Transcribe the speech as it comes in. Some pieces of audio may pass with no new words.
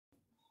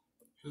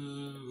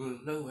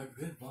Hello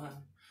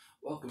everyone,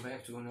 welcome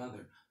back to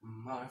another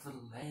Marvel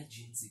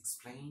Legends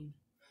Explained.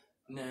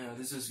 Now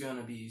this is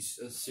gonna be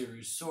a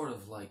series sort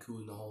of like Who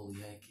in the Holy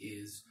Heck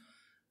is,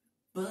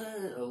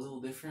 but a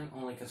little different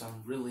only because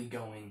I'm really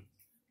going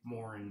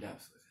more in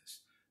depth with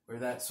this. Where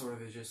that sort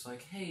of is just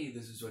like, hey,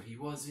 this is what he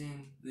was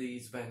in,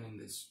 he's been in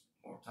this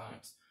more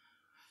times.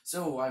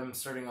 So I'm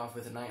starting off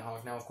with a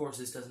Nighthawk. Now of course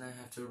this doesn't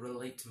have to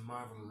relate to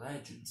Marvel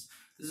Legends.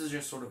 This is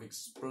just sort of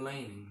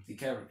explaining the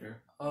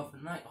character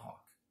of Nighthawk,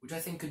 which I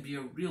think could be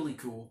a really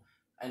cool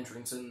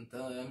entrance in the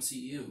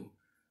MCU.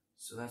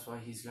 So that's why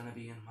he's gonna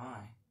be in my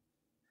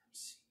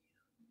MCU.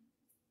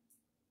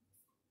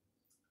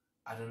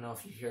 I don't know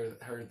if you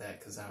heard that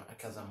because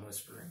I'm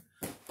whispering,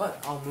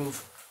 but I'll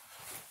move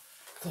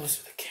closer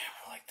to the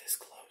camera like this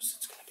close.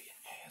 It's gonna be an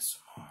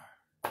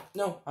ASMR.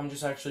 No, I'm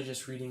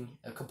just reading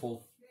a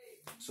couple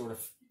sort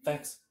of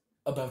facts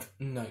about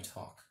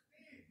Nighthawk.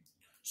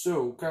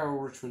 So, Carol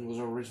Richmond was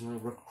originally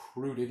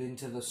recruited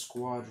into the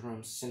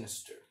Squadron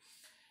Sinister.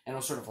 And it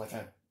was sort of like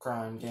a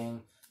crime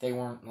gang. They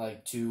weren't,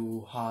 like,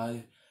 too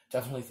high.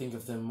 Definitely think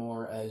of them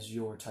more as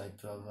your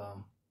type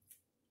of,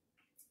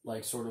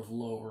 like, sort of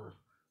lower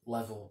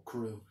level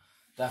crew.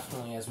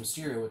 Definitely, as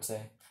Mysterio would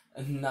say,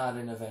 not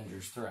an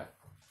Avengers threat.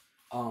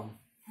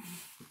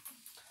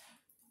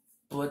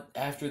 But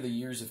after the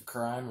years of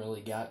crime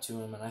really got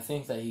to him, and I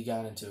think that he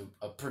got into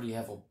a pretty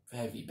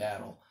heavy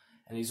battle,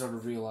 and he sort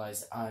of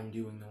realized, I'm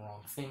doing the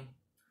wrong thing.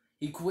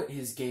 He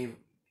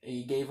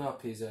gave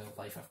up his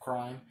life of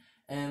crime,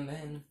 and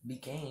then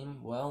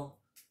became, well,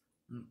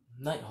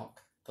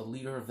 Nighthawk, the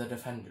leader of the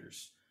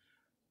Defenders.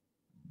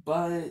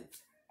 But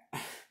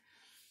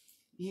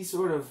he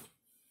sort of,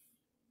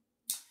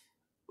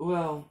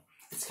 well,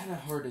 it's kind of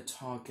hard to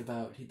talk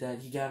about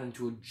that he got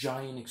into a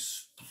giant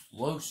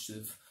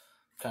explosive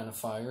kind of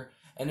fire,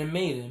 and it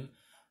made him,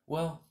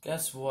 well,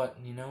 guess what?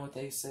 You know what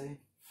they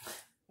say?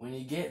 When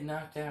you get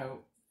knocked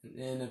out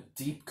in a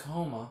deep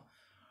coma,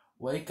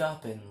 wake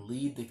up and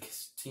lead the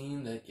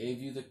team that gave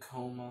you the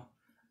coma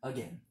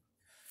again.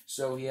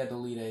 So he had to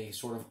lead a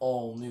sort of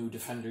all-new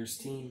Defenders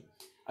team.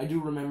 I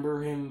do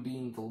remember him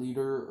being the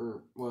leader,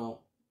 or,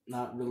 well,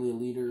 not really a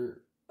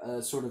leader,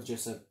 sort of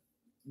just a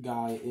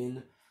guy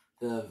in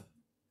the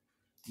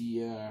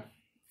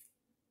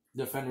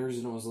Defenders,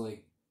 and it was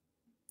like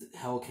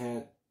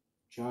Hellcat,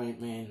 Giant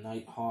Man,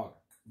 Nighthawk,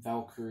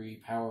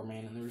 Valkyrie, Power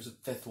Man, and there was a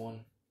fifth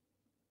one.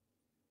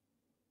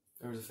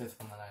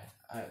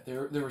 That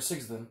there were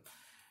 6 of them,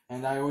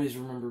 and I always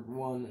remembered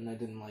one, and I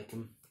didn't like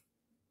him.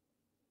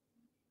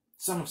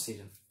 Son of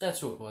Satan. That's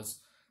who it was.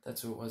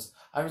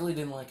 I really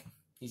didn't like him.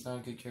 He's not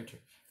a good character.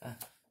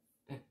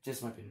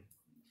 Just my opinion.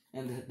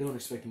 And don't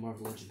expect a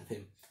Marvel Legend of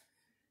him.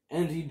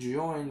 And he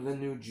joined the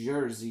New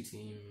Jersey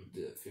team,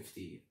 the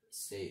 50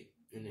 State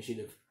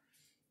Initiative.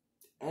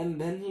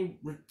 And then he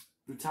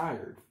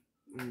retired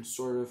and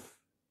sort of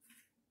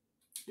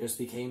just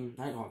became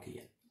Nighthawk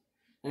again.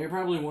 Now you're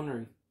probably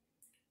wondering,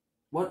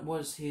 what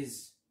was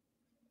his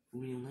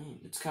real name?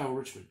 It's Kyle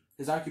Richmond.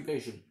 His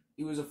occupation,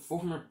 he was a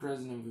former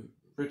president of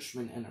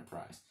Richmond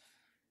Enterprise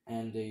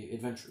and a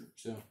adventurer,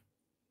 so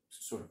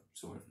sort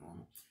of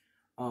normal.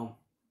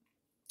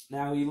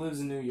 Now he lives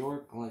in New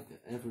York like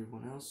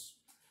everyone else.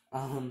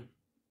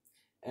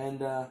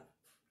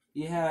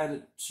 He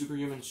had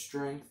superhuman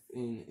strength,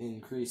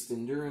 increased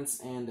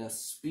endurance, and a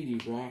speedy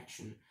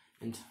reaction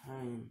in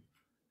time.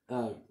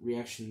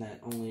 Reaction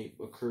that only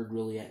occurred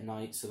really at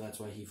night, so that's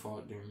why he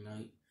fought during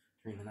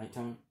the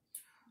nighttime.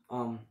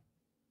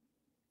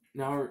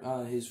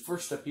 Now his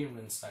first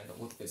appearance, I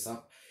looked this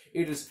up.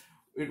 It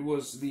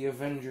was the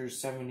Avengers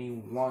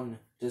 71,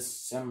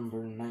 December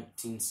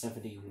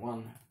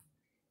 1971.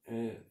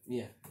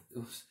 Yeah,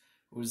 it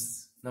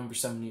was number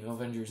 70,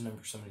 Avengers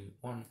number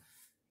 71,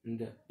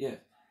 and yeah.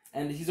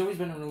 And he's always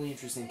been a really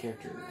interesting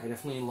character. I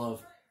definitely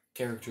love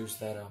characters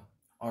that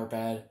are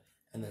bad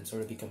and then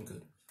sort of become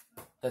good.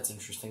 That's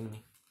interesting to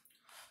me.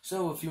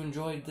 So if you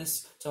enjoyed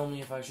this, tell me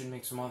if I should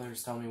make some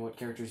others. Tell me what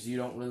characters you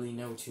don't really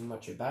know too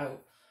much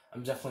about.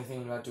 I'm definitely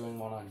thinking about doing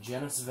one on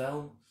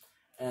Genisville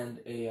and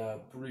a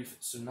brief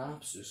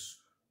synopsis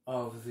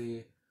of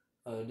the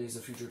Days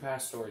of Future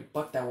Past story.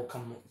 But that will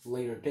come with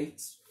later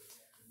dates.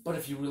 But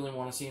if you really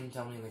want to see them,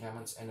 tell me in the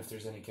comments. And if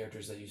there's any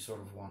characters that you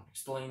sort of want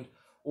explained,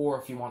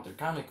 or if you want their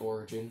comic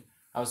origin,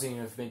 I was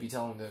thinking of maybe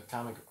telling the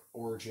comic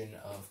origin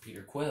of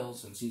Peter Quill,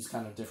 since he's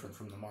kind of different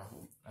from the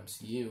Marvel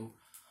MCU.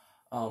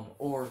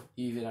 Or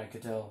even I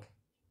could tell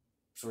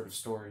sort of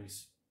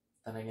stories.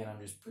 Then again,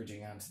 I'm just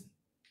bridging on to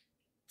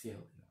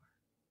TL.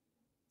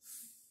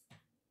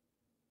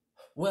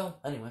 Well,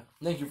 anyway,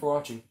 thank you for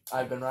watching.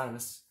 I've been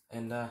Rodimus,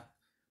 and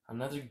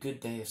another good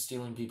day of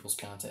stealing people's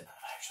content.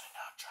 I'm actually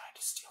not trying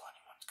to steal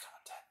anyone's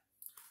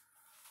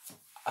content.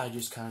 I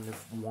just kind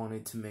of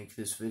wanted to make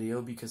this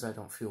video because I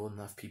don't feel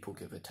enough people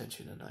give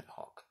attention to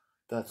Nighthawk.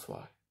 That's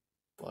why.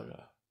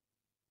 But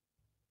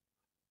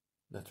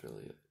that's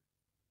really it.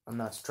 I'm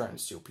not trying to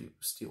steal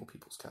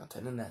people's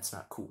content, and that's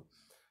not cool.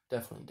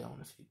 Definitely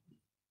don't if you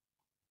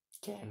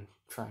can.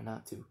 Try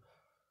not to.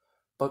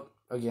 But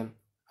again,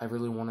 I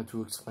really wanted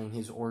to explain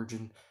his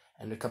origin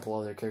and a couple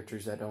other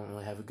characters that don't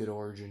really have a good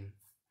origin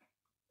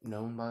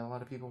known by a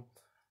lot of people,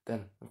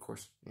 then, of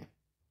course, yeah.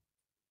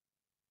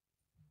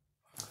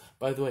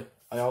 By the way,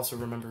 I also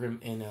remember him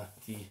in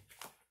the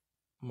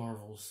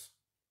Marvel's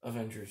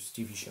Avengers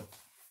TV show.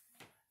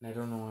 And I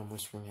don't know why I'm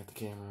whispering at the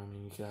camera. I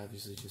mean, you could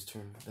obviously just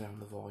turn down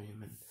the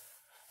volume and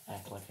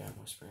act like I'm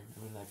whispering.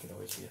 I mean, that could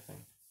always be a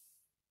thing.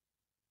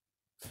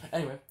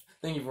 Anyway,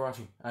 thank you for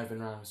watching. I've been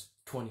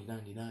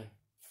Ramos2099.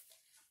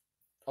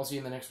 I'll see you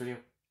in the next video.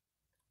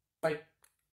 Bye.